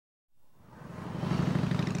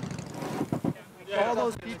All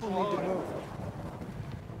those people need to move.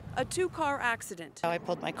 A two-car accident. I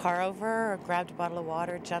pulled my car over, grabbed a bottle of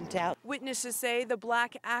water, jumped out. Witnesses say the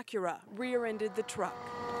black Acura rear-ended the truck.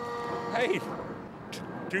 Hey,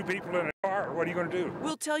 two people in a car, what are you going to do?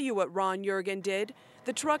 We'll tell you what Ron Jurgen did.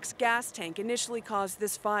 The truck's gas tank initially caused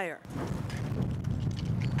this fire.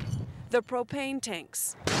 The propane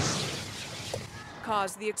tanks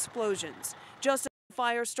caused the explosions. Just as the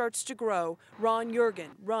fire starts to grow, Ron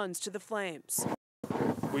Jurgen runs to the flames.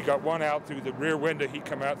 We got one out through the rear window. He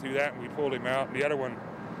come out through that, and we pulled him out. And the other one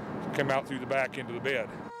came out through the back into the bed.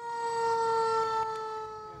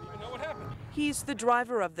 You know what happened? He's the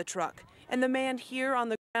driver of the truck, and the man here on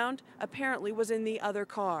the ground apparently was in the other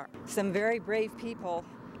car. Some very brave people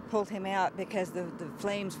pulled him out because the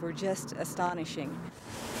flames were just astonishing.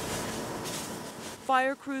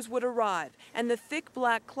 Fire crews would arrive, and the thick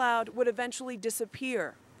black cloud would eventually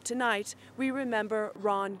disappear. Tonight, we remember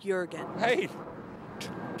Ron Jurgen. Hey,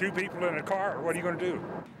 two people in a car, what are you going to do?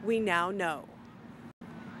 We now know.